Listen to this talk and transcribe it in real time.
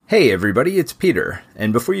Hey everybody, it's Peter,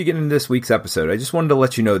 and before you get into this week's episode, I just wanted to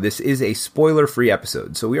let you know this is a spoiler-free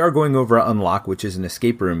episode. So we are going over Unlock, which is an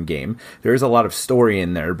escape room game. There is a lot of story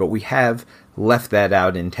in there, but we have left that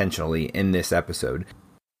out intentionally in this episode.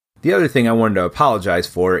 The other thing I wanted to apologize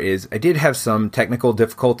for is I did have some technical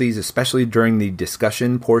difficulties, especially during the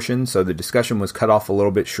discussion portion, so the discussion was cut off a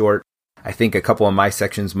little bit short. I think a couple of my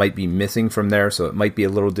sections might be missing from there, so it might be a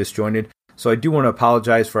little disjointed. So I do want to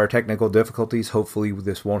apologize for our technical difficulties. Hopefully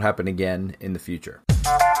this won't happen again in the future.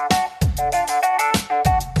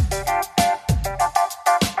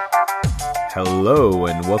 Hello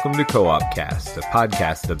and welcome to Co-op Cast, a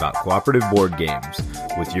podcast about cooperative board games,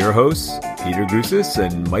 with your hosts, Peter Goosis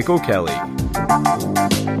and Michael Kelly.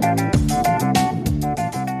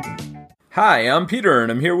 Hi, I'm Peter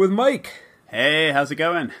and I'm here with Mike. Hey, how's it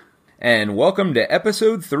going? And welcome to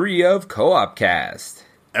episode 3 of Co-op Cast.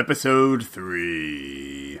 Episode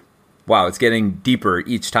 3. Wow, it's getting deeper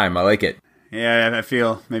each time. I like it. Yeah, I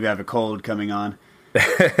feel maybe I have a cold coming on.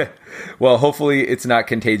 Well, hopefully it's not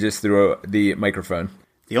contagious through the microphone.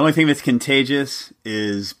 The only thing that's contagious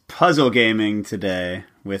is puzzle gaming today,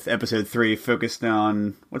 with episode 3 focused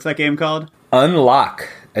on, what's that game called? Unlock,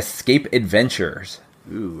 Escape Adventures.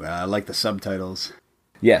 Ooh, I like the subtitles.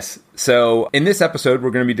 Yes, so in this episode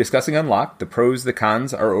we're going to be discussing Unlock, the pros, the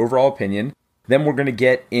cons, our overall opinion. Then we're going to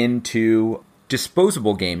get into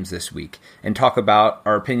disposable games this week and talk about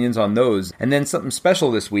our opinions on those. And then something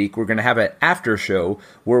special this week, we're going to have an after show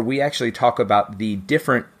where we actually talk about the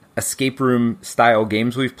different escape room style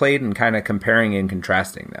games we've played and kind of comparing and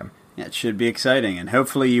contrasting them. Yeah, it should be exciting, and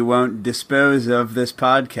hopefully you won't dispose of this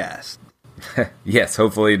podcast. Yes,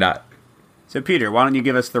 hopefully not. So Peter, why don't you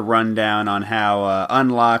give us the rundown on how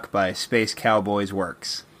Unlock by Space Cowboys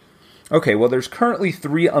works? Okay, well, there's currently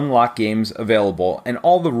 3 Unlock games available, and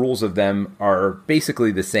all the rules of them are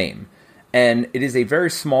basically the same. And it is a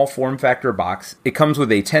very small form factor box. It comes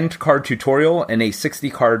with a 10-card tutorial and a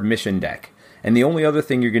 60-card mission deck. And the only other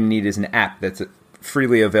thing you're going to need is an app that's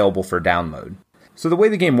freely available for download. So the way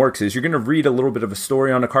the game works is you're going to read a little bit of a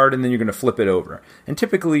story on a card, and then you're going to flip it over. And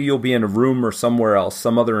typically you'll be in a room or somewhere else,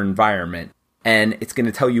 some other environment, and it's going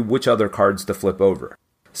to tell you which other cards to flip over.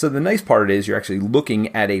 So the nice part is you're actually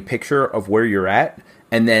looking at a picture of where you're at,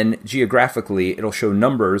 and then geographically it'll show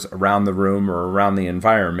numbers around the room or around the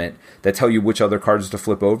environment that tell you which other cards to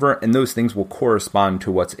flip over, and those things will correspond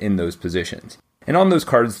to what's in those positions. And on those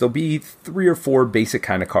cards, there'll be 3 or 4 basic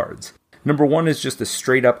kind of cards. Number 1 is just a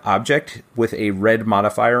straight up object with a red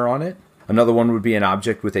modifier on it. Another one would be an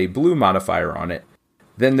object with a blue modifier on it.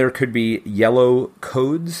 Then there could be yellow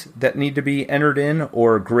codes that need to be entered in,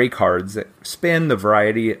 or gray cards that span the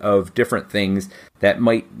variety of different things that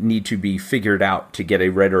might need to be figured out to get a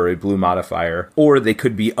red or a blue modifier. Or they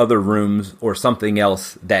could be other rooms or something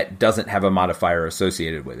else that doesn't have a modifier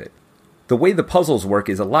associated with it. The way the puzzles work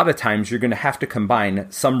is a lot of times you're going to have to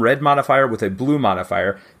combine some red modifier with a blue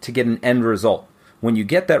modifier to get an end result. When you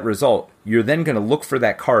get that result, you're then going to look for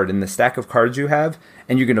that card in the stack of cards you have,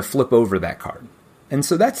 and you're going to flip over that card. And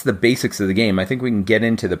so that's the basics of the game. I think we can get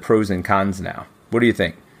into the pros and cons now. What do you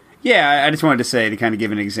think? Yeah, I just wanted to say, to kind of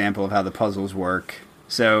give an example of how the puzzles work.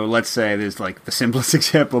 So let's say there's like the simplest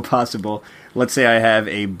example possible. Let's say I have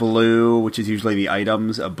a blue, which is usually the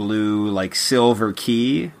items, a blue like silver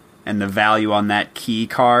key, and the value on that key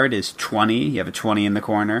card is 20. You have a 20 in the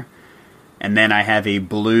corner. And then I have a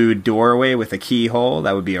blue doorway with a keyhole.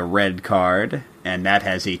 That would be a red card, and that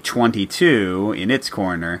has a 22 in its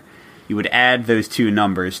corner. You would add those two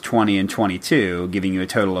numbers, 20 and 22, giving you a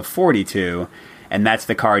total of 42, and that's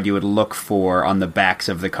the card you would look for on the backs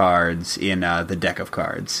of the cards in the deck of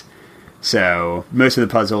cards. So most of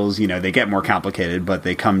the puzzles, they get more complicated, but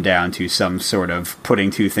they come down to some sort of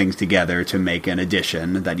putting two things together to make an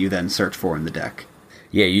addition that you then search for in the deck.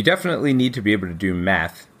 Yeah, you definitely need to be able to do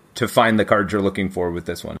math to find the cards you're looking for with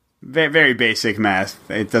this one. Very, very basic math.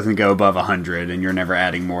 It doesn't go above 100, and you're never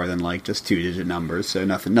adding more than like just 2-digit numbers, so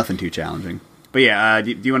nothing too challenging. But yeah,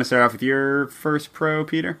 do you want to start off with your first pro,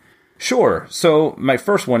 Peter? Sure. So my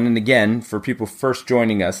first one, and again, for people first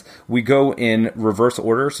joining us, we go in reverse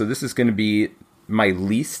order. So this is going to be my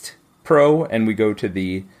least pro, and we go to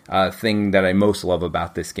the thing that I most love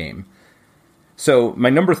about this game. So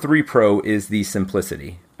my number 3 pro is the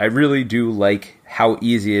simplicity. I really do like how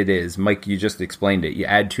easy it is. Mike, you just explained it. You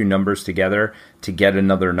add 2 numbers together to get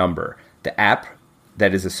another number. The app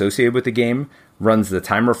that is associated with the game runs the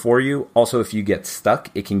timer for you. Also, if you get stuck,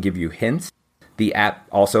 it can give you hints. The app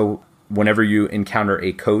also, whenever you encounter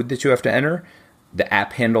a code that you have to enter, the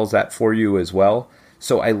app handles that for you as well.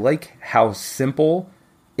 So I like how simple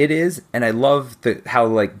it is, and I love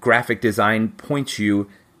how graphic design points you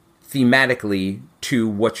thematically to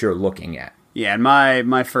what you're looking at. Yeah, and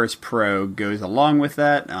my first pro goes along with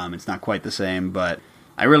that. It's not quite the same, but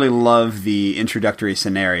I really love the introductory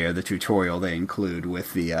scenario, the tutorial they include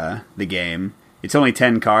with the game. It's only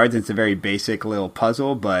 10 cards, and it's a very basic little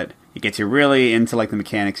puzzle, but it gets you really into like the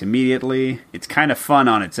mechanics immediately. It's kind of fun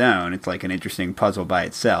on its own. It's like an interesting puzzle by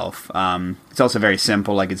itself. It's also very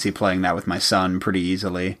simple. I can see playing that with my son pretty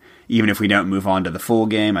easily. Even if we don't move on to the full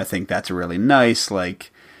game, I think that's a really nice,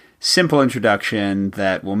 like, simple introduction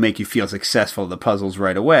that will make you feel successful at the puzzles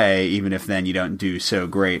right away, even if then you don't do so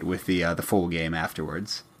great with the full game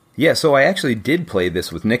afterwards. Yeah, so I actually did play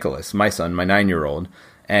this with Nicholas, my son, my 9-year-old,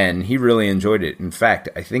 and he really enjoyed it. In fact,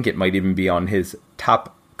 I think it might even be on his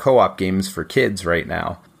top co-op games for kids right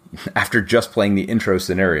now. After just playing the intro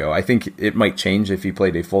scenario, I think it might change if he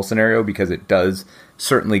played a full scenario, because it does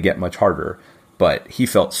certainly get much harder, but he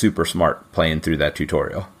felt super smart playing through that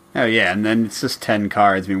tutorial. Oh, yeah, and then it's just 10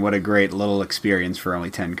 cards. I mean, what a great little experience for only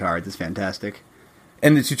 10 cards. It's fantastic.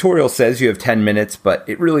 And the tutorial says you have 10 minutes, but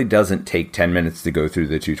it really doesn't take 10 minutes to go through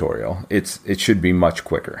the tutorial. It should be much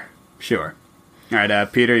quicker. Sure. All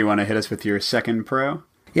right, Peter, you want to hit us with your second pro?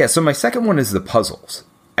 Yeah, so my second one is the puzzles.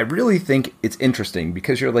 I really think it's interesting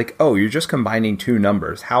because you're like, oh, you're just combining two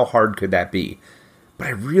numbers. How hard could that be? But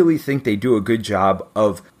I really think they do a good job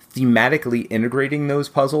of thematically integrating those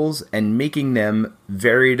puzzles and making them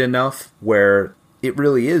varied enough where it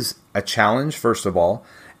really is a challenge, first of all,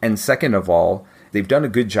 and second of all, they've done a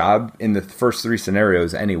good job in the first three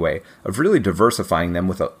scenarios anyway of really diversifying them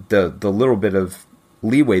with the little bit of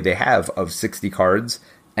leeway they have of 60 cards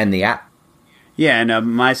and the app. Yeah,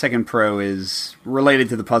 and my second pro is related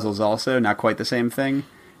to the puzzles also, not quite the same thing,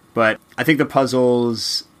 but I think the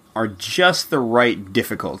puzzles are just the right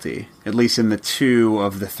difficulty, at least in the 2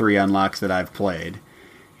 of the 3 unlocks that I've played.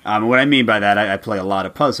 What I mean by that, I play a lot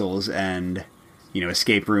of puzzles and,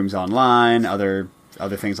 escape rooms online, other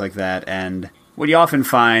things like that, and what you often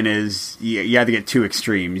find is you either get 2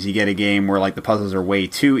 extremes. You get a game where like the puzzles are way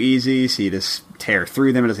too easy, so you just tear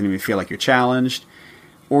through them, it doesn't even feel like you're challenged,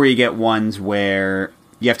 or you get ones where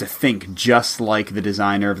you have to think just like the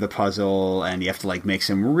designer of the puzzle, and you have to like make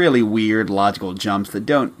some really weird logical jumps that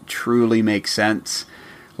don't truly make sense,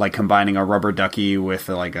 like combining a rubber ducky with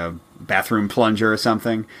like a bathroom plunger or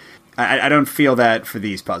something. I don't feel that for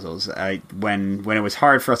these puzzles. When it was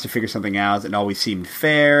hard for us to figure something out, it always seemed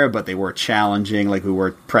fair, but they were challenging, like we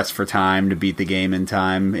were pressed for time to beat the game in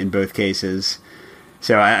time in both cases.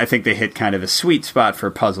 So I think they hit kind of a sweet spot for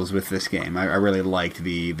puzzles with this game. I really liked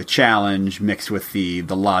the challenge mixed with the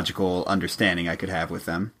logical understanding I could have with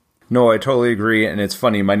them. No, I totally agree, and it's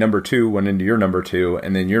funny, my number 2 went into your number 2,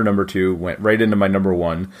 and then your number 2 went right into my number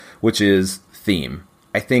 1, which is theme.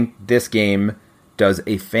 I think this game does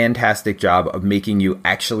a fantastic job of making you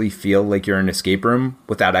actually feel like you're in an escape room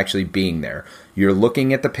without actually being there. You're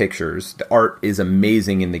looking at the pictures. The art is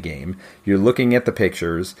amazing in the game. You're looking at the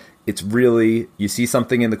pictures. It's really, you see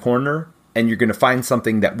something in the corner, and you're going to find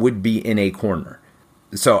something that would be in a corner.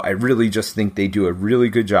 So I really just think they do a really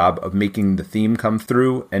good job of making the theme come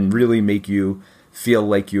through and really make you feel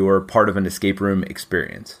like you're part of an escape room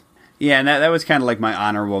experience. Yeah, and that was kind of like my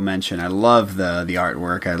honorable mention. I love the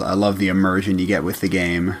artwork. I love the immersion you get with the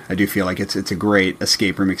game. I do feel like it's a great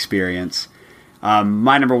escape room experience.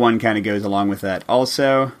 My number 1 kind of goes along with that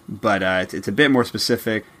also, but it's a bit more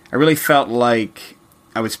specific. I really felt like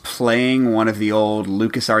I was playing one of the old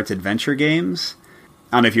LucasArts adventure games.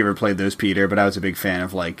 I don't know if you ever played those, Peter, but I was a big fan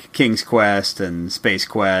of like King's Quest and Space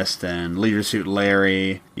Quest and Leisure Suit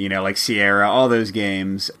Larry, like Sierra, all those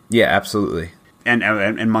games. Yeah, absolutely.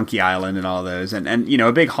 And Monkey Island and all those. And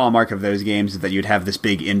a big hallmark of those games is that you'd have this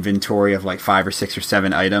big inventory of like 5 or 6 or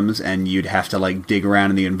 7 items, and you'd have to like dig around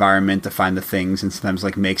in the environment to find the things, and sometimes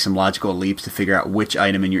like make some logical leaps to figure out which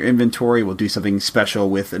item in your inventory will do something special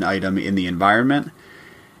with an item in the environment.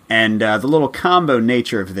 And the little combo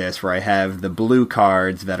nature of this, where I have the blue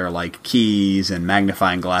cards that are like keys and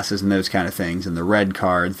magnifying glasses and those kind of things, and the red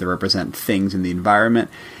cards that represent things in the environment,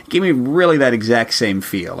 gave me really that exact same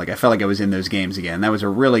feel. Like I felt like I was in those games again. That was a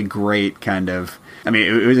really great kind of,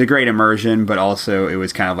 it was a great immersion, but also it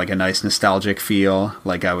was kind of like a nice nostalgic feel,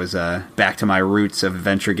 like I was back to my roots of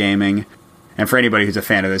adventure gaming. And for anybody who's a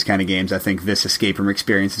fan of those kind of games, I think this escape room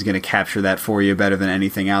experience is going to capture that for you better than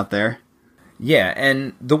anything out there. Yeah,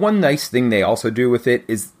 and the one nice thing they also do with it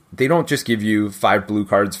is they don't just give you 5 blue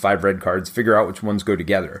cards, 5 red cards, figure out which ones go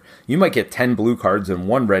together. You might get 10 blue cards and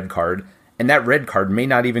 1 red card, and that red card may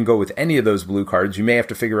not even go with any of those blue cards. You may have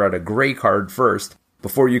to figure out a gray card first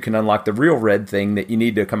before you can unlock the real red thing that you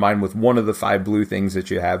need to combine with one of the 5 blue things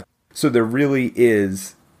that you have. So there really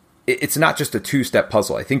is it's not just a two-step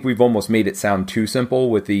puzzle. I think we've almost made it sound too simple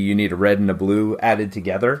with the you need a red and a blue added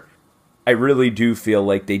together. I really do feel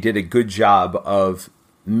like they did a good job of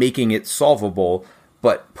making it solvable,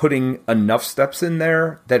 but putting enough steps in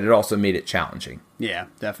there that it also made it challenging. Yeah,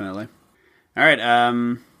 definitely. All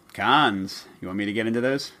right, cons. You want me to get into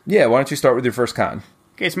those? Yeah, why don't you start with your first con?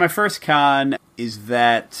 Okay, so my first con is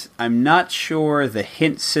that I'm not sure the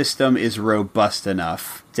hint system is robust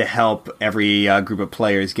enough to help every group of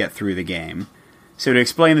players get through the game. So to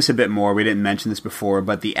explain this a bit more, we didn't mention this before,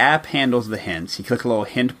 but the app handles the hints. You click a little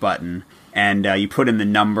hint button, and you put in the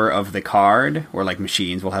number of the card, or like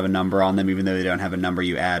machines will have a number on them, even though they don't have a number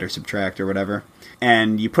you add or subtract or whatever.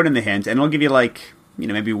 And you put in the hint, and it'll give you like,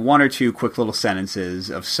 maybe one or two quick little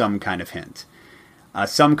sentences of some kind of hint.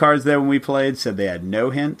 Some cards, though, when we played, said they had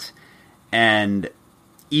no hint, and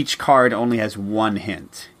each card only has one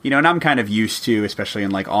hint. And I'm kind of used to, especially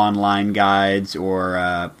in like online guides or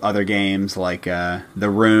other games like The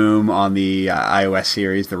Room on the iOS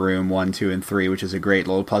series, The Room 1, 2, and 3, which is a great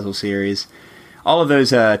little puzzle series. All of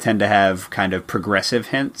those tend to have kind of progressive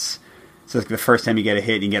hints. So like the first time you get a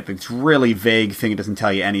hit, you get this really vague thing that doesn't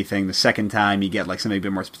tell you anything. The second time, you get like something a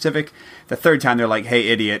bit more specific. The third time, they're like, hey,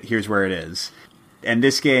 idiot, here's where it is. And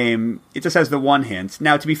this game, it just has the one hint.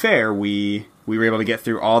 Now, to be fair, we were able to get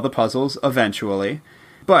through all the puzzles eventually.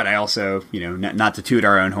 But I also, not to toot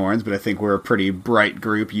our own horns, but I think we're a pretty bright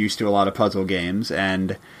group used to a lot of puzzle games.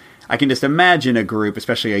 And I can just imagine a group,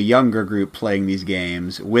 especially a younger group, playing these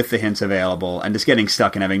games with the hints available and just getting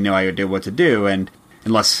stuck and having no idea what to do. And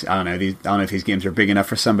unless, I don't know if these games are big enough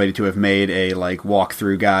for somebody to have made a, like,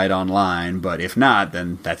 walkthrough guide online, but if not,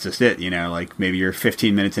 then that's just it, like, maybe you're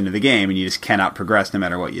 15 minutes into the game and you just cannot progress no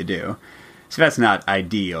matter what you do. So that's not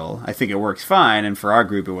ideal. I think it works fine, and for our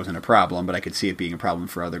group it wasn't a problem, but I could see it being a problem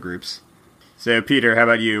for other groups. So, Peter, how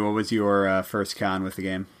about you? What was your first con with the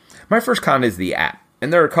game? My first con is the app.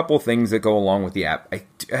 And there are a couple things that go along with the app.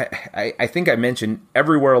 I think I mentioned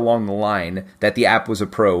everywhere along the line that the app was a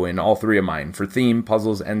pro in all three of mine, for theme,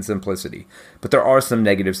 puzzles, and simplicity. But there are some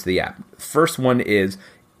negatives to the app. First one is,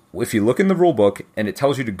 if you look in the rulebook and it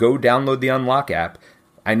tells you to go download the Unlock app,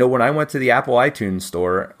 I know when I went to the Apple iTunes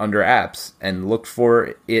store under apps and looked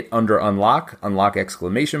for it under Unlock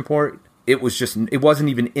exclamation point, it wasn't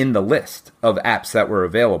even in the list of apps that were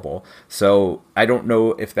available. So I don't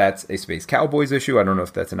know if that's a Space Cowboys issue. I don't know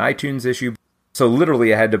if that's an iTunes issue. So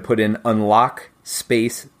literally I had to put in Unlock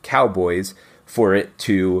Space Cowboys for it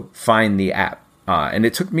to find the app. And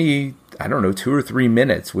it took me, 2 or 3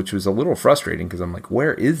 minutes, which was a little frustrating because I'm like,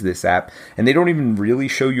 where is this app? And they don't even really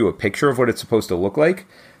show you a picture of what it's supposed to look like.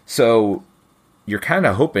 So you're kind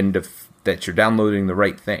of hoping that you're downloading the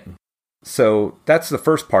right thing. So that's the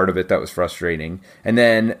first part of it that was frustrating. And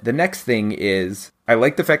then the next thing is, I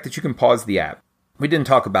like the fact that you can pause the app. We didn't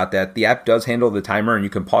talk about that. The app does handle the timer, and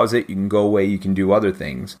you can pause it, you can go away, you can do other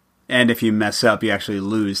things. And if you mess up, you actually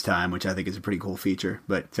lose time, which I think is a pretty cool feature.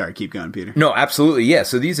 But sorry, keep going, Peter. No, absolutely, yeah.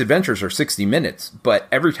 So these adventures are 60 minutes, but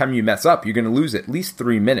every time you mess up, you're going to lose at least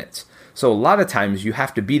 3 minutes. So a lot of times you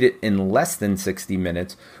have to beat it in less than 60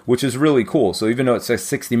 minutes, which is really cool. So even though it says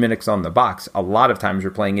 60 minutes on the box, a lot of times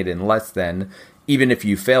you're playing it in less than, even if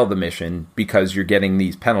you fail the mission, because you're getting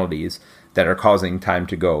these penalties that are causing time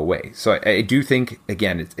to go away. So I do think,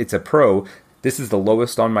 again, it's a pro. This is the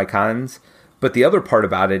lowest on my cons. But the other part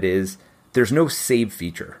about it is there's no save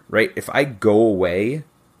feature, right? If I go away,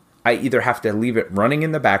 I either have to leave it running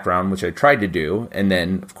in the background, which I tried to do, and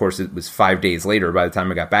then, of course, it was 5 days later by the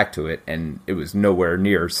time I got back to it, and it was nowhere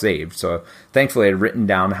near saved. So thankfully, I had written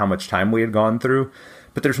down how much time we had gone through,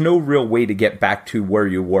 but there's no real way to get back to where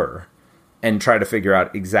you were and try to figure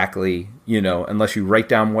out exactly, unless you write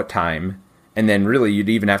down what time, and then really you'd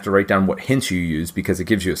even have to write down what hints you use because it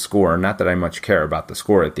gives you a score. Not that I much care about the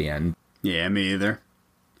score at the end. Yeah, me either.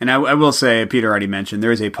 And I will say, Peter already mentioned,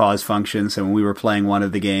 there is a pause function. So when we were playing one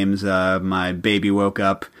of the games, my baby woke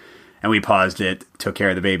up and we paused it, took care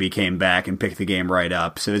of the baby, came back and picked the game right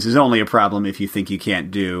up. So this is only a problem if you think you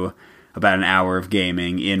can't do about an hour of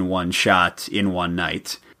gaming in one shot in one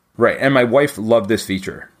night. Right, and my wife loved this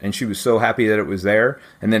feature, and she was so happy that it was there.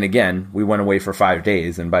 And then again, we went away for 5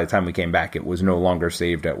 days, and by the time we came back, it was no longer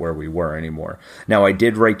saved at where we were anymore. Now, I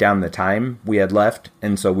did write down the time we had left,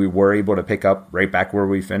 and so we were able to pick up right back where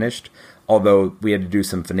we finished, although we had to do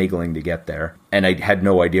some finagling to get there, and I had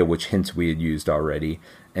no idea which hints we had used already.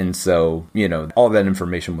 And so, all that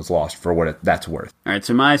information was lost for what that's worth. All right,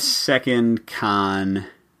 so my second con...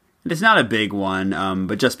 It's not a big one,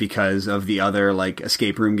 but just because of the other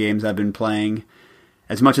escape room games I've been playing.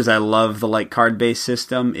 As much as I love the card-based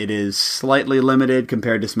system, it is slightly limited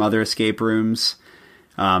compared to some other escape rooms.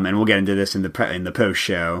 And we'll get into this in the post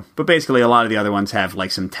show. But basically, a lot of the other ones have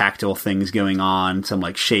like some tactile things going on, some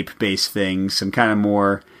like shape-based things, some kind of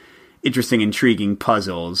more interesting, intriguing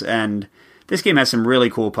puzzles. And this game has some really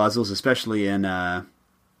cool puzzles, especially in the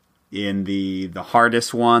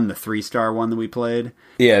hardest one, the 3-star one that we played.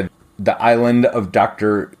 Yeah, the Island of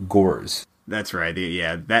Dr. Gores. That's right.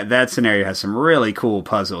 Yeah, that scenario has some really cool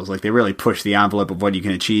puzzles. Like, they really push the envelope of what you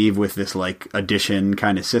can achieve with this like addition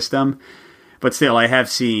kind of system. But still, I have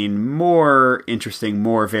seen more interesting,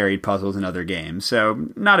 more varied puzzles in other games. So,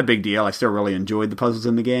 not a big deal. I still really enjoyed the puzzles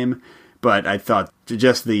in the game. But I thought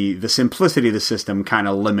just the simplicity of the system kind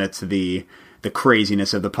of limits the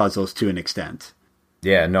craziness of the puzzles to an extent.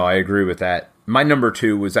 Yeah, no, I agree with that. My number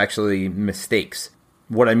 2 was actually mistakes.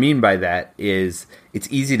 What I mean by that is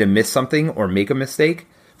it's easy to miss something or make a mistake.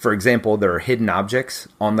 For example, there are hidden objects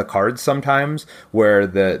on the cards sometimes where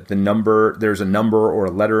there's a number or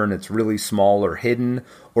a letter and it's really small or hidden.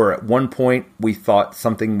 Or at one point we thought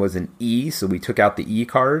something was an E, so we took out the E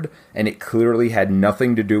card and it clearly had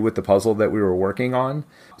nothing to do with the puzzle that we were working on.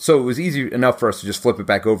 So it was easy enough for us to just flip it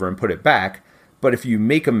back over and put it back. But if you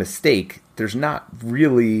make a mistake, there's not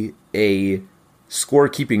really a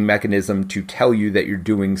scorekeeping mechanism to tell you that you're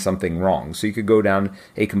doing something wrong. So you could go down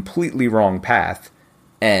a completely wrong path,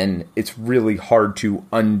 and it's really hard to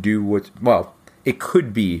undo it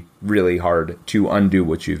could be really hard to undo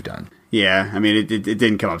what you've done. Yeah, I mean, it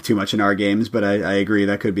didn't come up too much in our games, but I agree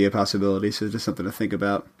that could be a possibility, so just something to think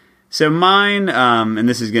about. So mine, and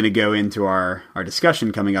this is going to go into our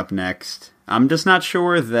discussion coming up next, I'm just not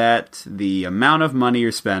sure that the amount of money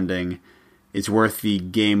you're spending is worth the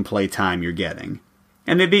gameplay time you're getting.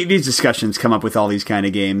 And these discussions come up with all these kind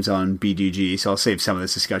of games on BGG, so I'll save some of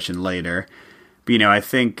this discussion later. But, I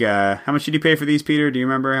think, how much did you pay for these, Peter? Do you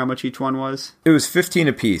remember how much each one was? It was $15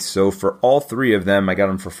 a piece, so for all 3 of them, I got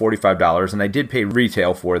them for $45, and I did pay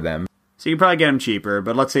retail for them. So you can probably get them cheaper,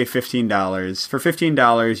 but let's say $15. For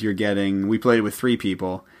 $15, you're getting, we played it with 3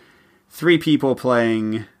 people. 3 people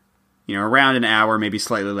playing, around an hour, maybe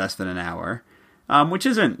slightly less than an hour. Which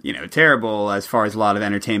isn't, terrible as far as a lot of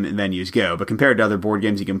entertainment venues go. But compared to other board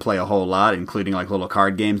games, you can play a whole lot, including like little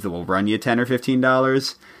card games that will run you $10 or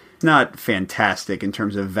 $15. Not fantastic in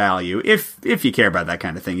terms of value, if you care about that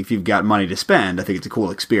kind of thing. If you've got money to spend, I think it's a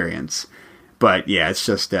cool experience. But yeah, it's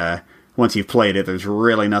just, once you've played it, there's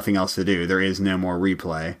really nothing else to do. There is no more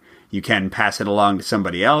replay. You can pass it along to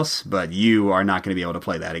somebody else, but you are not going to be able to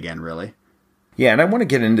play that again, really. Yeah, and I want to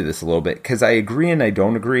get into this a little bit, because I agree and I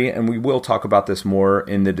don't agree, and we will talk about this more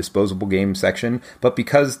in the disposable game section, but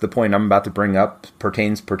because the point I'm about to bring up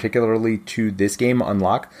pertains particularly to this game,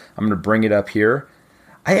 Unlock, I'm going to bring it up here.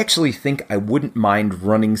 I actually think I wouldn't mind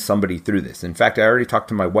running somebody through this. In fact, I already talked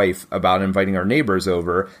to my wife about inviting our neighbors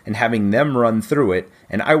over and having them run through it,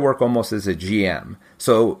 and I work almost as a GM.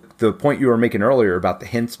 So the point you were making earlier about the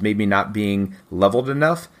hints maybe not being leveled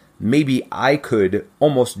enough, maybe I could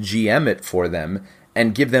almost GM it for them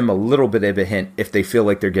and give them a little bit of a hint if they feel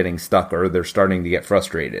like they're getting stuck or they're starting to get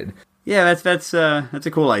frustrated. Yeah, that's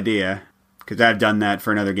a cool idea, because I've done that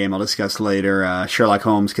for another game I'll discuss later, Sherlock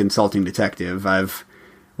Holmes Consulting Detective. I've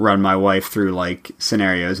run my wife through like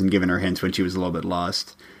scenarios and given her hints when she was a little bit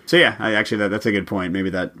lost. So yeah, that's a good point. Maybe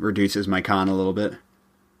that reduces my con a little bit.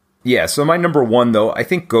 Yeah, so my number 1, though, I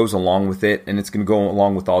think goes along with it, and it's going to go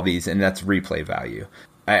along with all these, and that's replay value.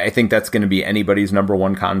 I think that's going to be anybody's number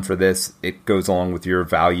 1 con for this. It goes along with your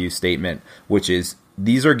value statement, which is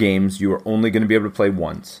these are games you are only going to be able to play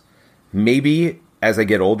once. Maybe as I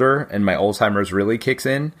get older and my Alzheimer's really kicks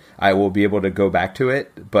in, I will be able to go back to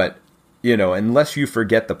it, but unless you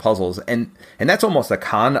forget the puzzles, and that's almost a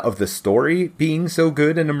con of the story being so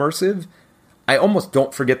good and immersive, I almost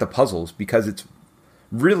don't forget the puzzles because it's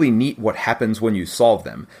really neat what happens when you solve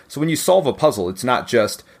them. So when you solve a puzzle, it's not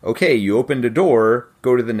just, okay, you opened a door,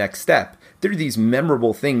 go to the next step. There are these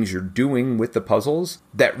memorable things you're doing with the puzzles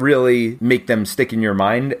that really make them stick in your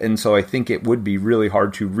mind, and so I think it would be really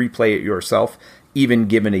hard to replay it yourself, even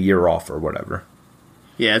given a year off or whatever.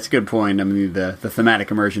 Yeah, it's a good point. I mean, the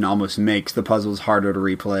thematic immersion almost makes the puzzles harder to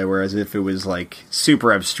replay, whereas if it was, like,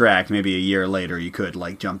 super abstract, maybe a year later you could,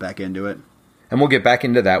 like, jump back into it. And we'll get back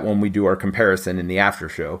into that when we do our comparison in the after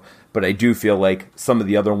show. But I do feel like some of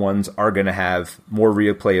the other ones are going to have more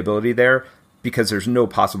replayability there, because there's no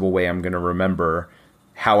possible way I'm going to remember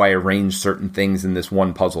how I arrange certain things in this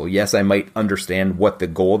one puzzle. Yes, I might understand what the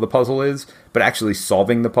goal of the puzzle is, but actually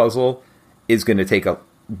solving the puzzle is going to take a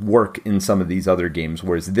work in some of these other games,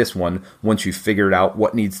 whereas this one, once you've figured out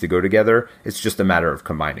what needs to go together, it's just a matter of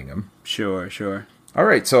combining them. Sure. All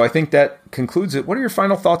right, so I think that concludes it. What are your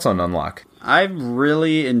final thoughts on Unlock? I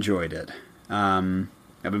really enjoyed it.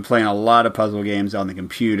 I've been playing a lot of puzzle games on the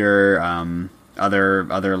computer,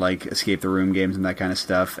 other like escape the room games and that kind of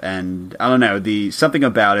stuff. And I don't know, something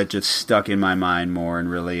about it just stuck in my mind more and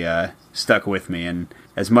really stuck with me. And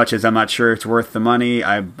as much as I'm not sure it's worth the money,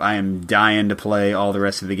 I am dying to play all the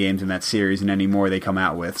rest of the games in that series and any more they come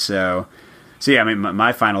out with. So yeah, I mean,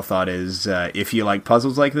 my final thought is, if you like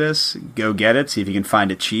puzzles like this, go get it. See if you can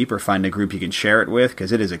find it cheap or find a group you can share it with,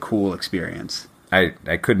 because it is a cool experience.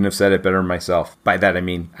 I couldn't have said it better myself. By that, I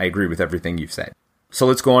mean, I agree with everything you've said. So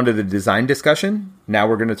let's go on to the design discussion. Now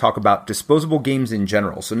we're going to talk about disposable games in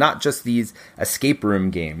general. So not just these escape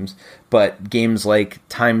room games, but games like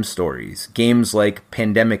Time Stories, games like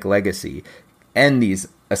Pandemic Legacy, and these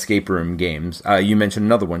escape room games. You mentioned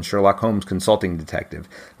another one, Sherlock Holmes Consulting Detective.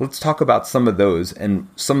 Let's talk about some of those and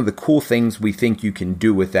some of the cool things we think you can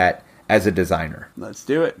do with that as a designer. Let's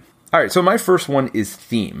do it. All right, so my first one is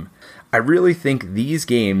theme. I really think these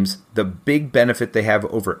games, the big benefit they have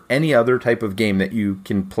over any other type of game that you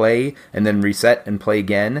can play and then reset and play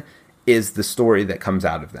again is the story that comes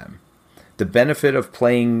out of them. The benefit of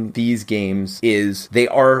playing these games is they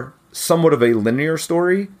are somewhat of a linear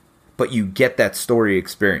story, but you get that story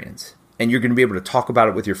experience. And you're going to be able to talk about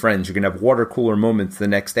it with your friends. You're going to have water cooler moments the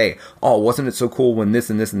next day. Oh, wasn't it so cool when this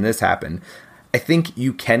and this and this happened? I think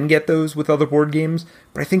you can get those with other board games,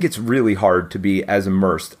 but I think it's really hard to be as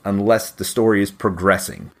immersed unless the story is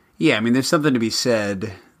progressing. Yeah, I mean, there's something to be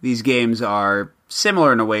said. These games are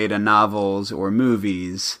similar in a way to novels or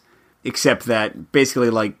movies, except that basically,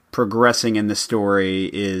 like, progressing in the story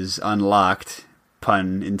is unlocked,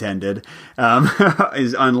 pun intended,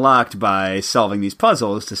 is unlocked by solving these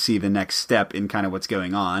puzzles to see the next step in kind of what's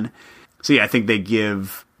going on. So yeah, I think they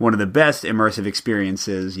give one of the best immersive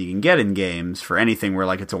experiences you can get in games for anything where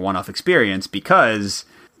like it's a one-off experience because,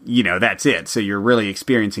 you know, that's it. So you're really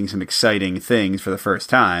experiencing some exciting things for the first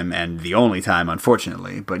time and the only time,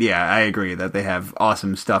 unfortunately. But yeah, I agree that they have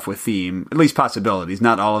awesome stuff with theme, at least possibilities.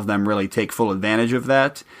 Not all of them really take full advantage of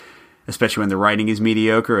that, especially when the writing is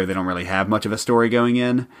mediocre or they don't really have much of a story going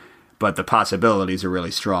in. But the possibilities are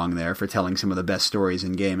really strong there for telling some of the best stories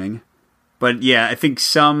in gaming. But yeah, I think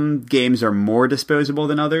some games are more disposable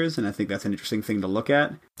than others, and I think that's an interesting thing to look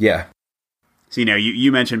at. Yeah. So, you know,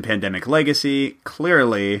 you mentioned Pandemic Legacy.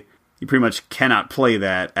 Clearly, you pretty much cannot play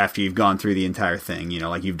that after you've gone through the entire thing. You know,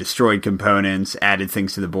 like you've destroyed components, added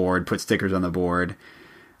things to the board, put stickers on the board.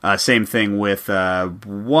 Same thing with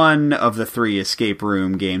one of the 3 escape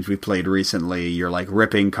room games we played recently. You're like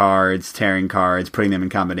ripping cards, tearing cards, putting them in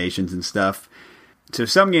combinations and stuff. So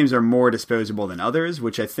some games are more disposable than others,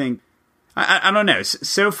 which I think... I don't know.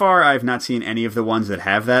 So far, I've not seen any of the ones that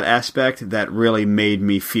have that aspect that really made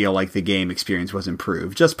me feel like the game experience was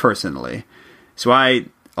improved, just personally. So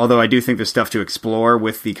although I do think there's stuff to explore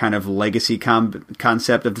with the kind of legacy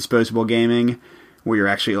concept of disposable gaming, where you're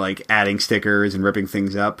actually like adding stickers and ripping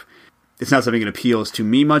things up, it's not something that appeals to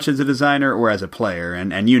me much as a designer or as a player.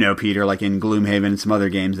 And you know, Peter, like in Gloomhaven and some other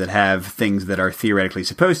games that have things that are theoretically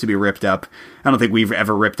supposed to be ripped up, I don't think we've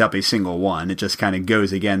ever ripped up a single one. It just kind of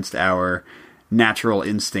goes against our natural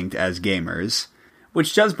instinct as gamers.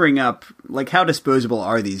 Which does bring up, like, how disposable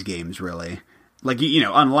are these games, really? Like, you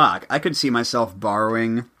know, Unlock, I could see myself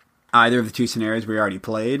borrowing either of the 2 scenarios we already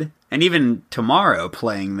played, and even tomorrow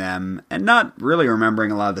playing them, and not really remembering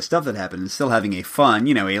a lot of the stuff that happened, and still having a fun,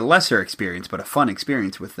 you know, a lesser experience, but a fun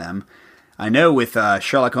experience with them. I know with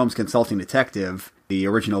Sherlock Holmes Consulting Detective, the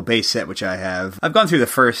original base set which I have, I've gone through the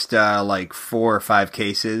first, 4 or 5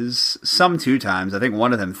 cases, some 2 times, I think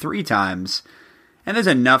one of them 3 times, and there's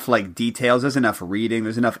enough, like, details, there's enough reading,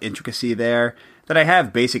 there's enough intricacy there, that I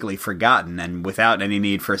have basically forgotten, and without any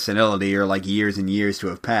need for senility or, like, years and years to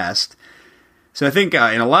have passed. So I think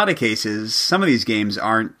in a lot of cases, some of these games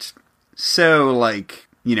aren't so, like,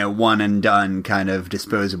 you know, one and done kind of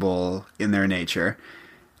disposable in their nature.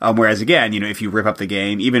 Whereas, again, you know, if you rip up the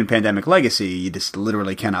game, even Pandemic Legacy, you just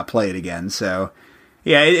literally cannot play it again. So,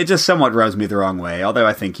 yeah, it just somewhat rubs me the wrong way. Although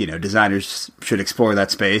I think, you know, designers should explore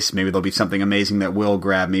that space. Maybe there'll be something amazing that will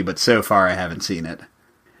grab me, but so far I haven't seen it.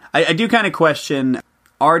 I do kind of question,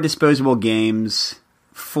 are disposable games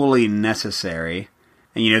fully necessary?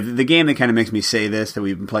 And, you know, the game that kind of makes me say this, that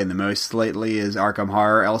we've been playing the most lately, is Arkham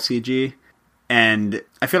Horror LCG. And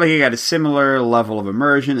I feel like I got a similar level of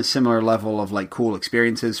immersion, a similar level of, like, cool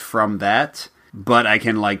experiences from that. But I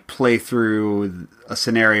can, like, play through a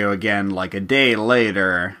scenario again, like, a day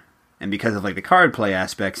later, and because of, like, the card play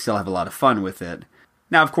aspect, still have a lot of fun with it.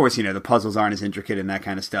 Now, of course, you know, the puzzles aren't as intricate and that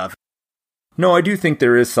kind of stuff. No, I do think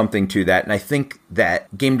there is something to that, and I think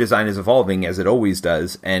that game design is evolving as it always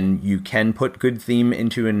does, and you can put good theme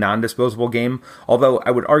into a non-disposable game, although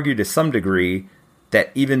I would argue to some degree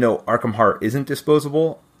that even though Arkham Horror isn't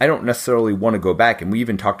disposable, I don't necessarily want to go back, and we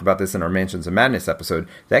even talked about this in our Mansions of Madness episode.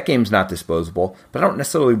 That game's not disposable, but I don't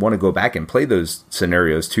necessarily want to go back and play those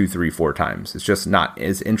scenarios 2, 3, 4 times. It's just not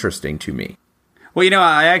as interesting to me. Well,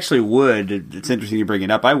 I actually would. It's interesting you bring it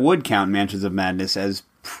up. I would count Mansions of Madness as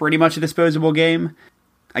pretty much a disposable game.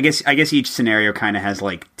 I guess each scenario kind of has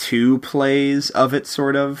like 2 plays of it,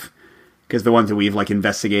 sort of. Because the ones that we've like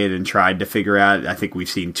investigated and tried to figure out, I think we've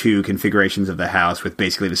seen 2 configurations of the house with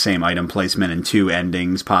basically the same item placement and 2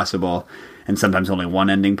 endings possible, and sometimes only 1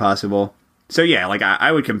 ending possible. So yeah, like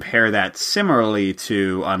I would compare that similarly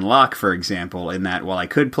to Unlock, for example, in that while I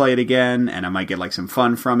could play it again and I might get like some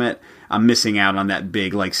fun from it, I'm missing out on that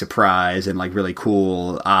big like surprise and like really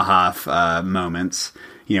cool aha moments,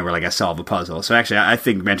 where like I solve a puzzle. So actually, I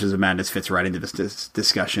think Mansions of Madness fits right into this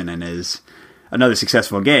discussion and is another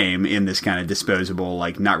successful game in this kind of disposable,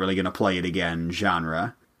 like not really going to play it again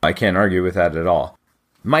genre. I can't argue with that at all.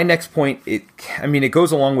 My next point, it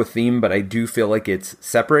goes along with theme, but I do feel like it's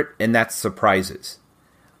separate, and that's surprises.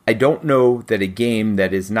 I don't know that a game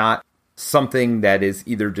that is not something that is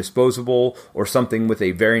either disposable or something with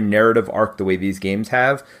a very narrative arc the way these games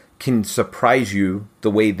have can surprise you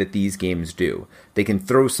the way that these games do. They can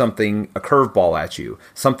throw a curveball at you,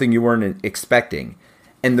 something you weren't expecting.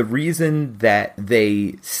 And the reason that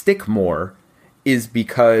they stick more is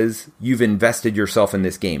because you've invested yourself in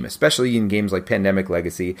this game, especially in games like Pandemic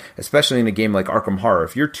Legacy, especially in a game like Arkham Horror.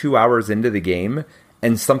 If you're 2 hours into the game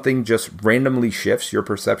and something just randomly shifts your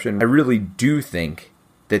perception, I really do think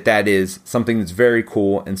that is something that's very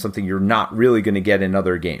cool and something you're not really going to get in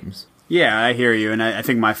other games. Yeah, I hear you, and I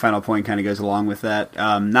think my final point kind of goes along with that.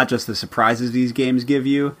 Not just the surprises these games give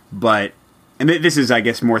you, but... And this is, I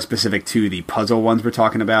guess, more specific to the puzzle ones we're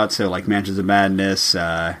talking about, so like Mansions of Madness,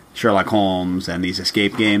 Sherlock Holmes, and these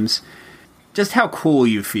escape games. Just how cool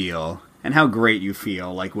you feel, and how great you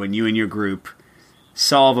feel, like when you and your group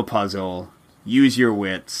solve a puzzle, use your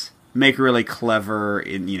wits, make really clever,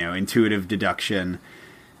 intuitive deduction.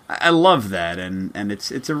 I love that, and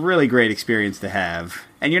it's a really great experience to have.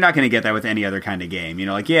 And you're not going to get that with any other kind of game.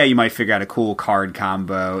 You might figure out a cool card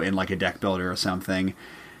combo in like a deck builder or something.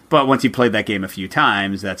 But once you played that game a few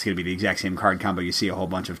times, that's going to be the exact same card combo you see a whole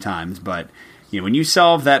bunch of times. But when you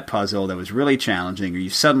solve that puzzle that was really challenging, or you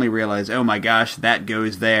suddenly realize, oh my gosh, that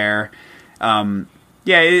goes there.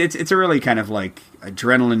 It's a really kind of like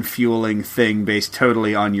adrenaline fueling thing based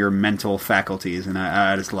totally on your mental faculties, and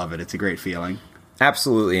I just love it. It's a great feeling.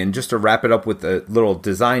 Absolutely, and just to wrap it up with a little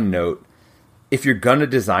design note, if you're going to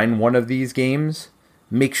design one of these games,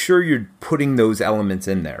 make sure you're putting those elements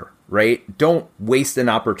in there. Right? Don't waste an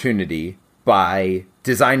opportunity by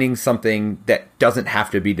designing something that doesn't have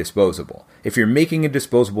to be disposable. If you're making a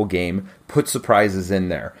disposable game, put surprises in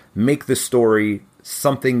there. Make the story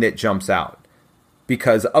something that jumps out.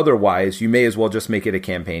 Because otherwise, you may as well just make it a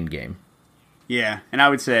campaign game. Yeah, and I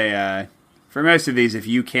would say, for most of these, if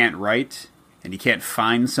you can't write, and you can't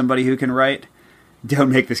find somebody who can write, don't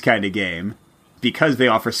make this kind of game. Because they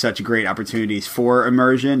offer such great opportunities for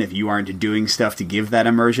immersion, if you aren't doing stuff to give that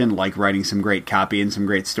immersion, like writing some great copy and some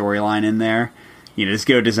great storyline in there, just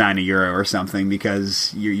go design a Euro or something,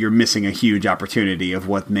 because you're missing a huge opportunity of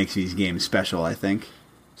what makes these games special, I think.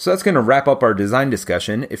 So that's going to wrap up our design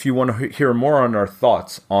discussion. If you want to hear more on our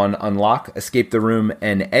thoughts on Unlock, Escape the Room,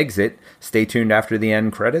 and Exit, stay tuned after the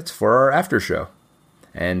end credits for our after show.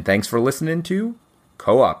 And thanks for listening to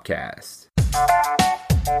Co-op Cast.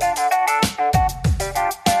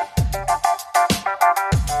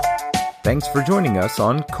 Thanks for joining us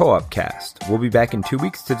on Co-op Cast. We'll be back in 2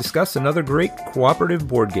 weeks to discuss another great cooperative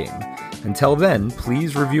board game. Until then,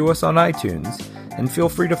 please review us on iTunes, and feel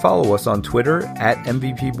free to follow us on Twitter at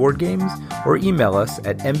MVP Board Games, or email us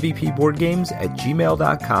at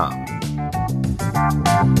mvpboardgames@gmail.com.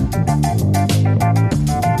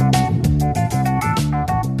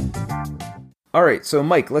 Alright, so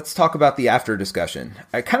Mike, let's talk about the after discussion.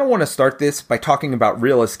 I kind of want to start this by talking about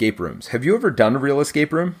real escape rooms. Have you ever done a real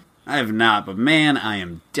escape room? I have not, but man, I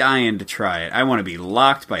am dying to try it. I want to be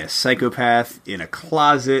locked by a psychopath in a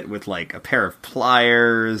closet with like a pair of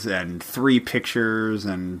pliers and 3 pictures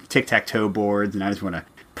and tic-tac-toe boards, and I just want to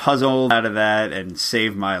puzzle out of that and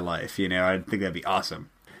save my life. I think that'd be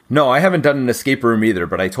awesome. No, I haven't done an escape room either,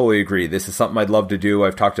 but I totally agree. This is something I'd love to do.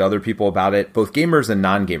 I've talked to other people about it, both gamers and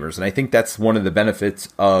non-gamers, and I think that's one of the benefits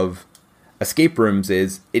of escape rooms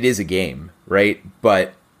is it is a game, right?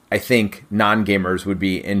 But I think non-gamers would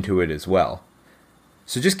be into it as well.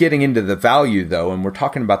 So just getting into the value, though, and we're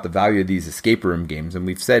talking about the value of these escape room games, and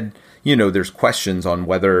we've said, there's questions on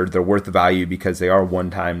whether they're worth the value because they are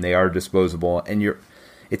one-time, they are disposable, and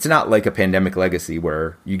it's not like a Pandemic Legacy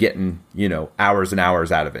where you get hours and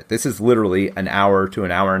hours out of it. This is literally an hour to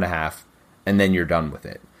an hour and a half, and then you're done with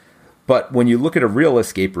it. But when you look at a real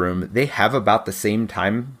escape room, they have about the same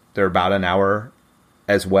time. They're about an hour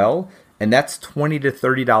as well, and that's $20 to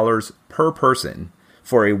 $30 per person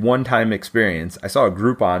for a one-time experience. I saw a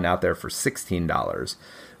Groupon out there for $16.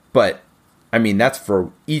 But, I mean, that's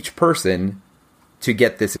for each person to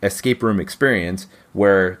get this escape room experience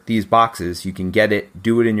where these boxes, you can get it,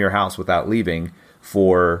 do it in your house without leaving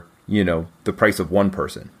for, the price of one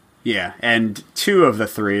person. Yeah, and 2 of the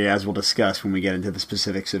 3, as we'll discuss when we get into the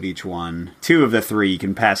specifics of each one, 2 of the 3 you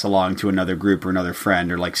can pass along to another group or another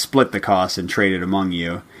friend, or like split the cost and trade it among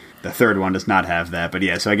you. The 3rd one does not have that, but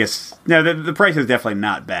yeah, so I guess, no, the price is definitely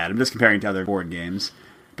not bad. I'm just comparing to other board games.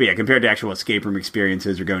 But yeah, compared to actual escape room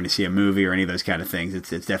experiences or going to see a movie or any of those kind of things,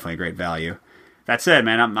 it's definitely a great value. That said,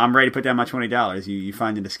 man, I'm ready to put down my $20. You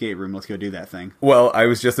find an escape room, let's go do that thing. Well, I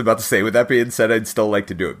was just about to say, with that being said, I'd still like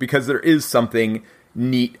to do it, because there is something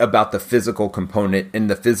neat about the physical component and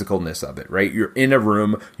the physicalness of it, right? You're in a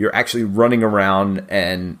room, you're actually running around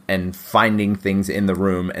and finding things in the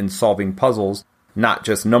room and solving puzzles, not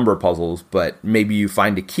just number puzzles, but maybe you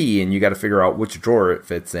find a key and you got to figure out which drawer it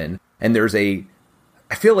fits in. And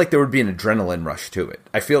I feel like there would be an adrenaline rush to it.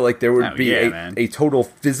 I feel like there would be a total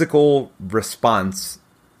physical response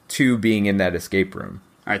to being in that escape room.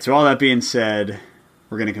 All right, so all that being said,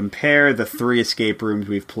 we're going to compare the 3 escape rooms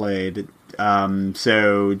we've played.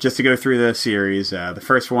 So just to go through the series, the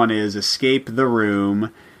first one is Escape the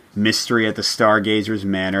Room, Mystery at the Stargazer's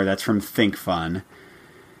Manor. That's from Think Fun.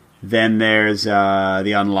 Then there's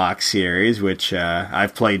the Unlock series, which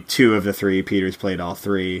I've played 2 of the 3. Peter's played all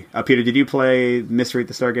 3. Peter, did you play Mystery at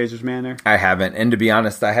the Stargazer's Manor? I haven't, and to be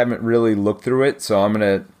honest, I haven't really looked through it, so I'm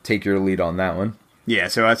going to take your lead on that one. Yeah,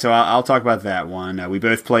 so I'll talk about that one. We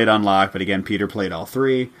both played Unlock, but again, Peter played all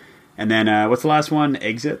 3. And then, what's the last one?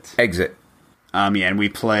 Exit? Exit. Yeah, and we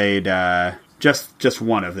played just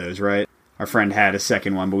one of those, right? Our friend had a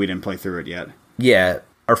second one, but we didn't play through it yet. Yeah,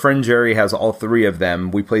 our friend Jerry has all 3 of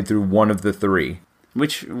them. We played through one of the 3.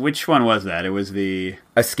 Which one was that? It was the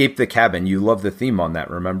Escape the Cabin. You love the theme on that,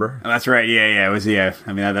 remember? Oh, that's right. Yeah. It was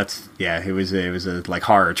I mean, it was a like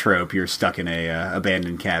horror trope. You're stuck in a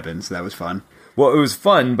abandoned cabin, so that was fun. Well, it was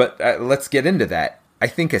fun, but let's get into that. I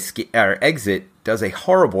think Exit does a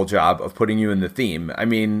horrible job of putting you in the theme. I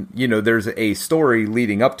mean, there's a story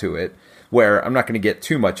leading up to it where I'm not going to get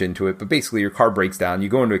too much into it, but basically your car breaks down, you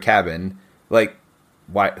go into a cabin, like,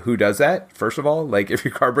 why? Who does that? First of all, like, if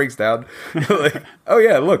your car breaks down, you're like, oh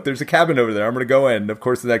yeah, look, there's a cabin over there, I'm going to go in. Of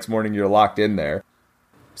course, the next morning you're locked in there.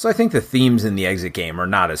 So I think the themes in the Exit game are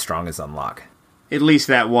not as strong as Unlock. At least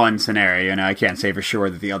that one scenario, and I can't say for sure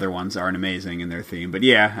that the other ones aren't amazing in their theme, but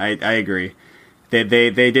yeah, I agree. They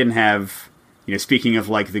didn't have, speaking of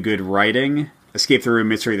like the good writing, Escape the Room,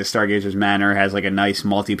 Mystery of the Stargazer's Manor has like a nice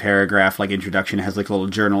multi-paragraph like introduction. It has like little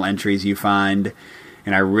journal entries you find,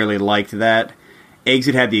 and I really liked that.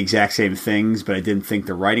 Exit had the exact same things, but I didn't think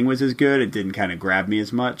the writing was as good. It didn't kind of grab me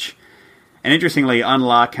as much. And interestingly,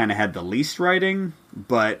 Unlock kind of had the least writing,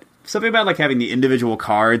 but something about like having the individual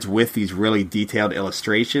cards with these really detailed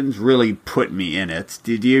illustrations really put me in it.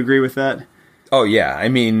 Do you agree with that? Oh yeah, I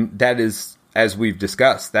mean, that is, as we've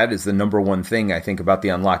discussed, that is the number one thing I think about the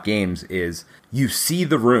Unlock games is you see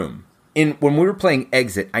the room. When we were playing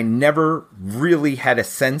Exit, I never really had a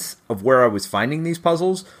sense of where I was finding these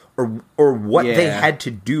puzzles or what they had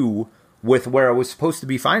to do with where I was supposed to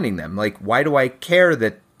be finding them. Like, why do I care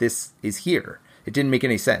that this is here? It didn't make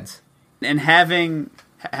any sense. And having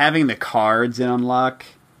the cards in Unlock,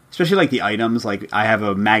 especially like the items, like I have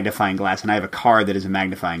a magnifying glass and I have a card that is a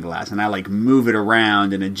magnifying glass, and I like move it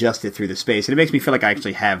around and adjust it through the space, and it makes me feel like I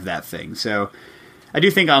actually have that thing. So I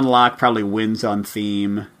do think Unlock probably wins on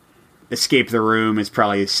theme. Escape the Room is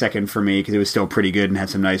probably second for me because it was still pretty good and had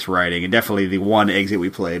some nice writing, and definitely the one Exit we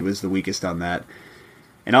played was the weakest on that.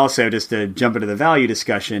 And also, just to jump into the value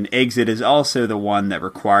discussion, Exit is also the one that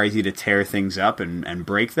requires you to tear things up and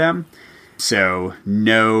break them. So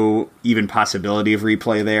no even possibility of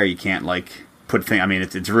replay there. You can't like put things. I mean,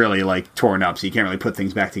 it's really like torn up, so you can't really put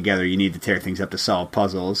things back together. You need to tear things up to solve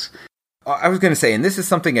puzzles. I was going to say, and this is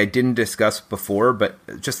something I didn't discuss before,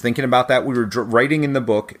 but just thinking about that, we were writing in the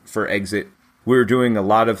book for Exit. We were doing a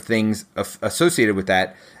lot of things associated with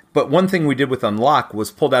that. But one thing we did with Unlock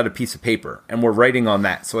was pulled out a piece of paper, and we're writing on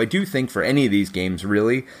that. So I do think for any of these games,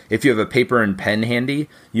 really, if you have a paper and pen handy,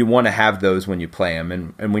 you want to have those when you play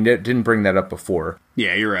them. And we didn't bring that up before.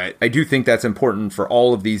 Yeah, you're right. I do think that's important for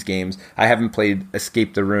all of these games. I haven't played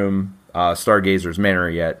Escape the Room, Stargazer's Manor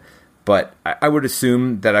yet, but I would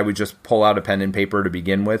assume that I would just pull out a pen and paper to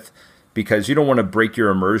begin with, because you don't want to break your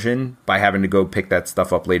immersion by having to go pick that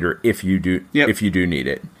stuff up later if you do need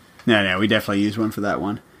it. No, we definitely use one for that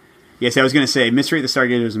one. Yes, I was going to say, Mystery at the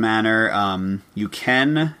Stargazer's Manor, you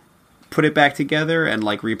can put it back together and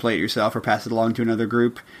like replay it yourself or pass it along to another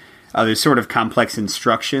group. There's sort of complex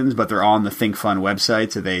instructions, but they're all on the Think Fun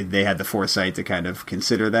website, so they had the foresight to kind of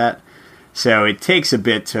consider that. So it takes a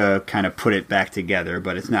bit to kind of put it back together,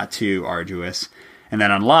 but it's not too arduous. And then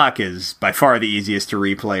Unlock is by far the easiest to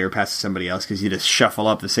replay or pass to somebody else, because you just shuffle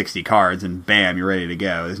up the 60 cards and bam, you're ready to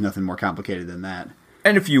go. There's nothing more complicated than that.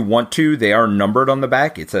 And if you want to, they are numbered on the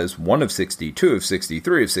back. It says 1 of 60, 2 of 60,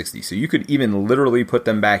 3 of 60. So you could even literally put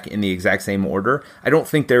them back in the exact same order. I don't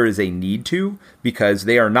think there is a need to, because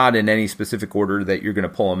they are not in any specific order that you're going to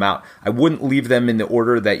pull them out. I wouldn't leave them in the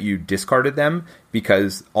order that you discarded them,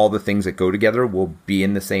 because all the things that go together will be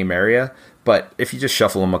in the same area. But if you just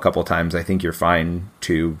shuffle them a couple times, I think you're fine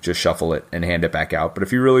to just shuffle it and hand it back out. But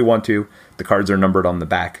if you really want to, the cards are numbered on the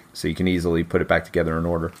back, so you can easily put it back together in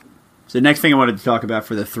order. So the next thing I wanted to talk about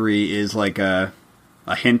for the 3 is like a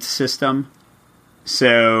hint system.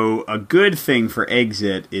 So a good thing for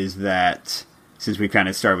Exit is that, since we kind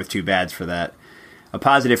of start with 2 bads for that, a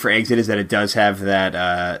positive for Exit is that it does have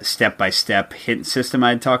that step-by-step hint system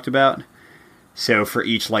I talked about. So for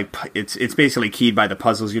each, like, it's basically keyed by the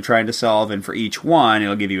puzzles you're trying to solve, and for each one,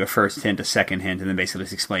 it'll give you a first hint, a second hint, and then basically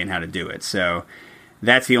just explain how to do it. So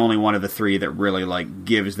that's the only one of the 3 that really, like,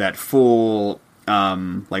 gives that full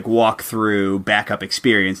like walk-through backup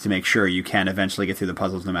experience to make sure you can eventually get through the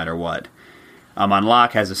puzzles no matter what.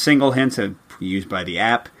 Unlock has a single hint used by the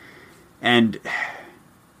app. And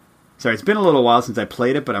sorry, it's been a little while since I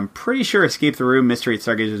played it, but I'm pretty sure Escape the Room, Mystery at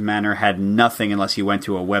Stargazer's Manor had nothing unless you went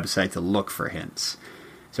to a website to look for hints.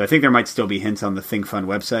 So I think there might still be hints on the Think Fun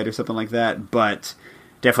website or something like that, but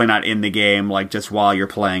definitely not in the game, like just while you're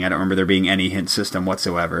playing. I don't remember there being any hint system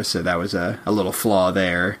whatsoever, so that was a little flaw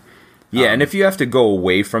there. Yeah, and if you have to go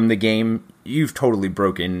away from the game, you've totally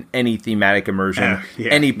broken any thematic immersion,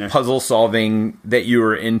 puzzle solving that you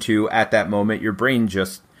were into at that moment. Your brain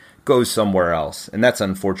just goes somewhere else, and that's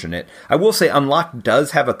unfortunate. I will say Unlock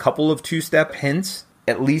does have a couple of 2-step hints,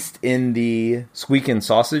 at least in the Squeak and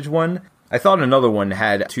Sausage one. I thought another one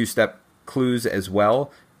had 2-step clues as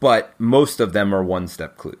well, but most of them are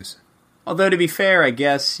 1-step clues. Although, to be fair, I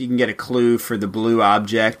guess you can get a clue for the blue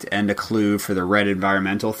object and a clue for the red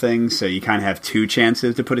environmental thing, so you kind of have 2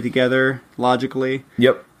 chances to put it together logically.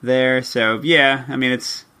 Yep. There, so yeah, I mean,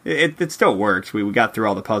 it still works. We got through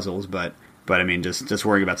all the puzzles, but I mean, just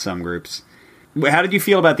worrying about some groups. How did you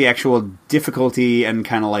feel about the actual difficulty and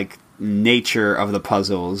kind of like nature of the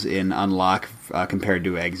puzzles in Unlock compared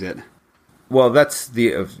to Exit? Well, that's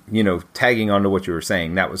the, tagging onto what you were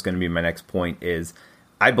saying, that was going to be my next point is,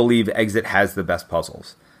 I believe Exit has the best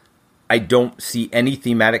puzzles. I don't see any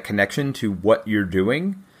thematic connection to what you're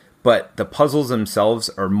doing, but the puzzles themselves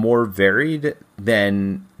are more varied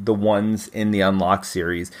than the ones in the Unlock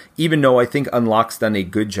series. Even though I think Unlock's done a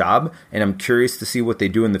good job, and I'm curious to see what they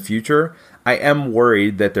do in the future, I am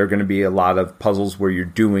worried that there are going to be a lot of puzzles where you're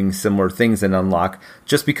doing similar things in Unlock,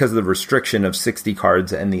 just because of the restriction of 60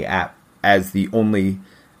 cards and the app as the only,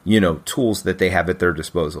 tools that they have at their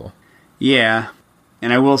disposal. Yeah.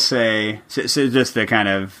 And I will say, so just to kind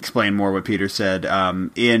of explain more what Peter said,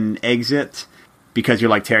 in Exit, because you're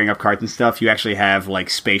like tearing up cards and stuff, you actually have like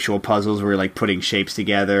spatial puzzles where you're like putting shapes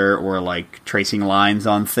together or like tracing lines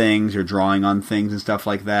on things or drawing on things and stuff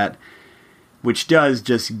like that, which does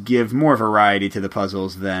just give more variety to the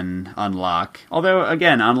puzzles than Unlock. Although,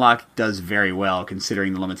 again, Unlock does very well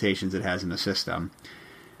considering the limitations it has in the system.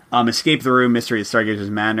 Escape the Room, Mystery at Stargazer's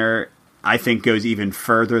Manor, I think goes even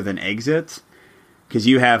further than Exit. Because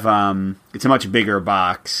you have, it's a much bigger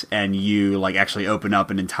box, and you, like, actually open up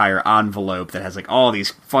an entire envelope that has, like, all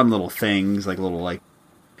these fun little things, like, little, like,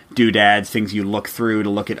 doodads, things you look through to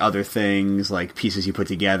look at other things, like, pieces you put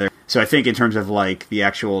together. So I think in terms of, like, the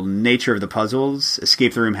actual nature of the puzzles,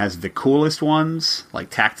 Escape the Room has the coolest ones, like,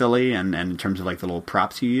 tactilely, and in terms of, like, the little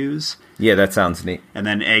props you use. Yeah, that sounds neat. And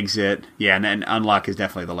then Exit, and then Unlock is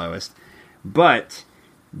definitely the lowest. But,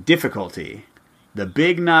 difficulty. The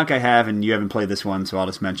big knock I have, and you haven't played this one, so I'll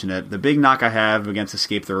just mention it. The big knock I have against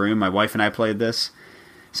Escape the Room, my wife and I played this.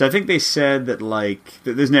 So I think they said that, like,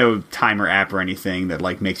 there's no timer app or anything that,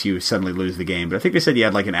 like, makes you suddenly lose the game. But I think they said you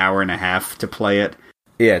had, like, an hour and a half to play it.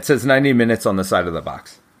 Yeah, it says 90 minutes on the side of the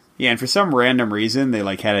box. Yeah, and for some random reason, they,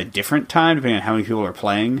 like, had a different time depending on how many people are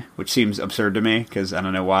playing, which seems absurd to me, because I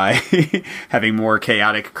don't know why having more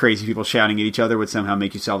chaotic, crazy people shouting at each other would somehow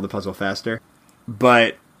make you solve the puzzle faster.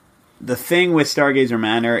 But the thing with Stargazer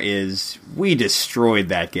Manor is we destroyed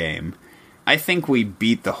that game. I think we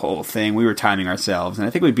beat the whole thing. We were timing ourselves, and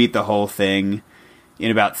I think we beat the whole thing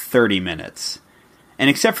in about 30 minutes. And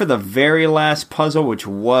except for the very last puzzle, which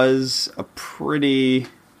was a pretty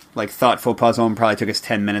thoughtful puzzle and probably took us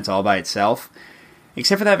 10 minutes all by itself,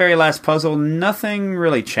 except for that very last puzzle, nothing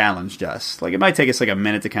really challenged us. It might take us a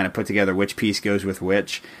minute to kind of put together which piece goes with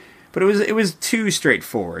which, but it was too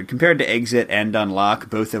straightforward compared to Exit and Unlock,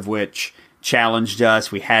 both of which challenged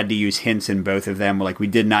us. We had to use hints in both of them. We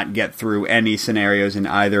did not get through any scenarios in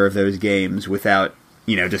either of those games without,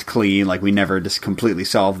 just clean. We never just completely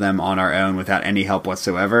solved them on our own without any help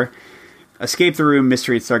whatsoever. Escape the Room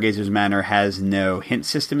Mystery at Stargazer's Manor has no hint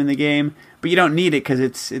system in the game, but you don't need it because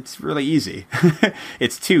it's really easy.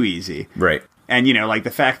 It's too easy. Right. And,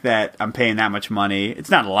 the fact that I'm paying that much money, it's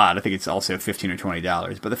not a lot. I think it's also $15 or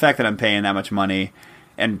 $20. But the fact that I'm paying that much money,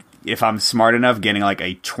 and if I'm smart enough, getting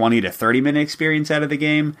a 20 to 30-minute experience out of the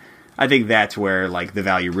game, I think that's where, the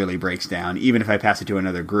value really breaks down, even if I pass it to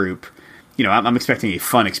another group. I'm expecting a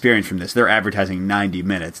fun experience from this. They're advertising 90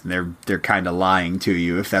 minutes, and they're kind of lying to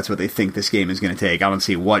you if that's what they think this game is going to take. I don't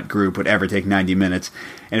see what group would ever take 90 minutes.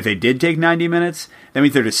 And if they did take 90 minutes, that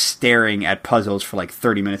means they're just staring at puzzles for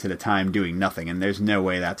 30 minutes at a time doing nothing, and there's no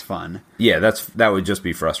way that's fun. Yeah, that would just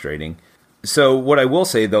be frustrating. So what I will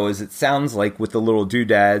say, though, is it sounds like with the little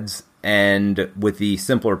doodads and with the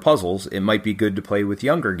simpler puzzles, it might be good to play with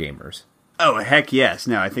younger gamers. Oh, heck yes.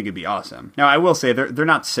 No, I think it'd be awesome. Now, I will say, they're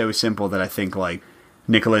not so simple that I think,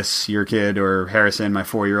 Nicholas, your kid, or Harrison, my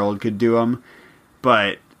 4-year-old, could do them.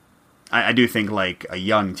 But I do think, a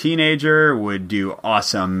young teenager would do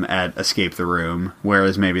awesome at Escape the Room,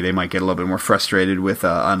 whereas maybe they might get a little bit more frustrated with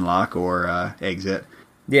Unlock or Exit.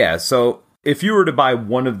 Yeah, so if you were to buy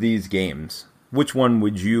one of these games, which one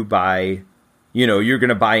would you buy? You're going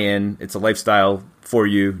to buy in. It's a lifestyle for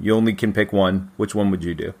you. You only can pick one. Which one would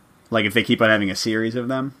you do? If they keep on having a series of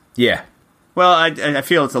them? Yeah. Well, I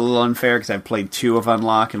feel it's a little unfair because I've played 2 of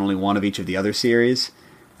Unlock and only 1 of each of the other series.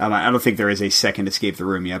 I don't think there is a second Escape the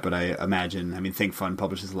Room yet, but I imagine, Think Fun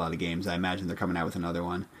publishes a lot of games. I imagine they're coming out with another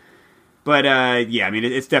one. But,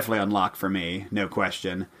 it's definitely Unlock for me, no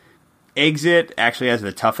question. Exit actually has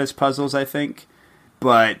the toughest puzzles, I think.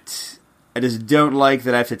 But I just don't like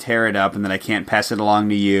that I have to tear it up and that I can't pass it along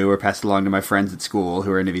to you or pass it along to my friends at school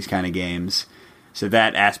who are into these kind of games. So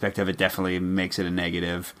that aspect of it definitely makes it a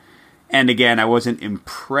negative. And again, I wasn't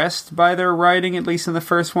impressed by their writing, at least in the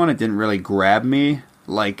first one. It didn't really grab me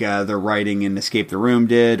like the writing in Escape the Room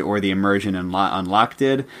did or the immersion in Unlock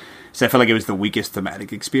did. So I felt like it was the weakest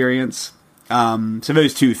thematic experience. So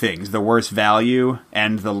those 2 things, the worst value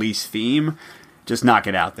and the least theme, just knock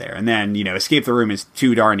it out there. And then, Escape the Room is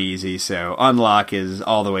too darn easy, so Unlock is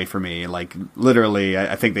all the way for me. Literally,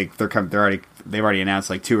 I think they've already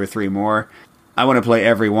announced 2 or 3 more. I want to play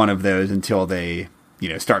every one of those until they,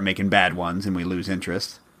 start making bad ones and we lose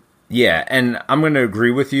interest. Yeah, and I'm going to agree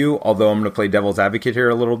with you, although I'm going to play devil's advocate here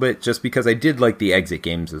a little bit, just because I did like the Exit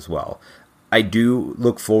games as well. I do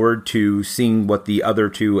look forward to seeing what the other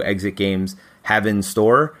 2 Exit games have in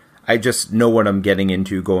store. I just know what I'm getting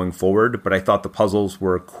into going forward, but I thought the puzzles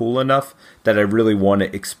were cool enough that I really want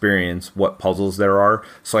to experience what puzzles there are.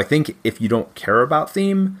 So I think if you don't care about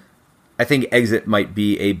theme, I think Exit might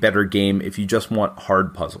be a better game if you just want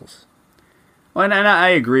hard puzzles. Well, and I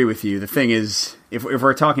agree with you. The thing is, if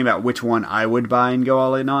we're talking about which one I would buy and go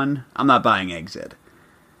all in on, I'm not buying Exit.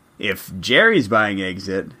 If Jerry's buying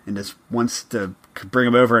Exit and just wants to bring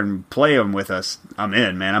him over and play him with us, I'm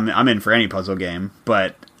in, man. I'm in for any puzzle game.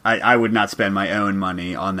 But I would not spend my own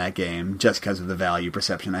money on that game just because of the value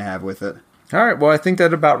perception I have with it. All right, well, I think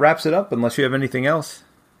that about wraps it up, unless you have anything else.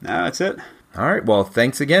 No, that's it. All right, well,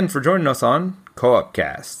 thanks again for joining us on Co-op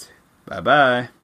Cast. Bye-bye.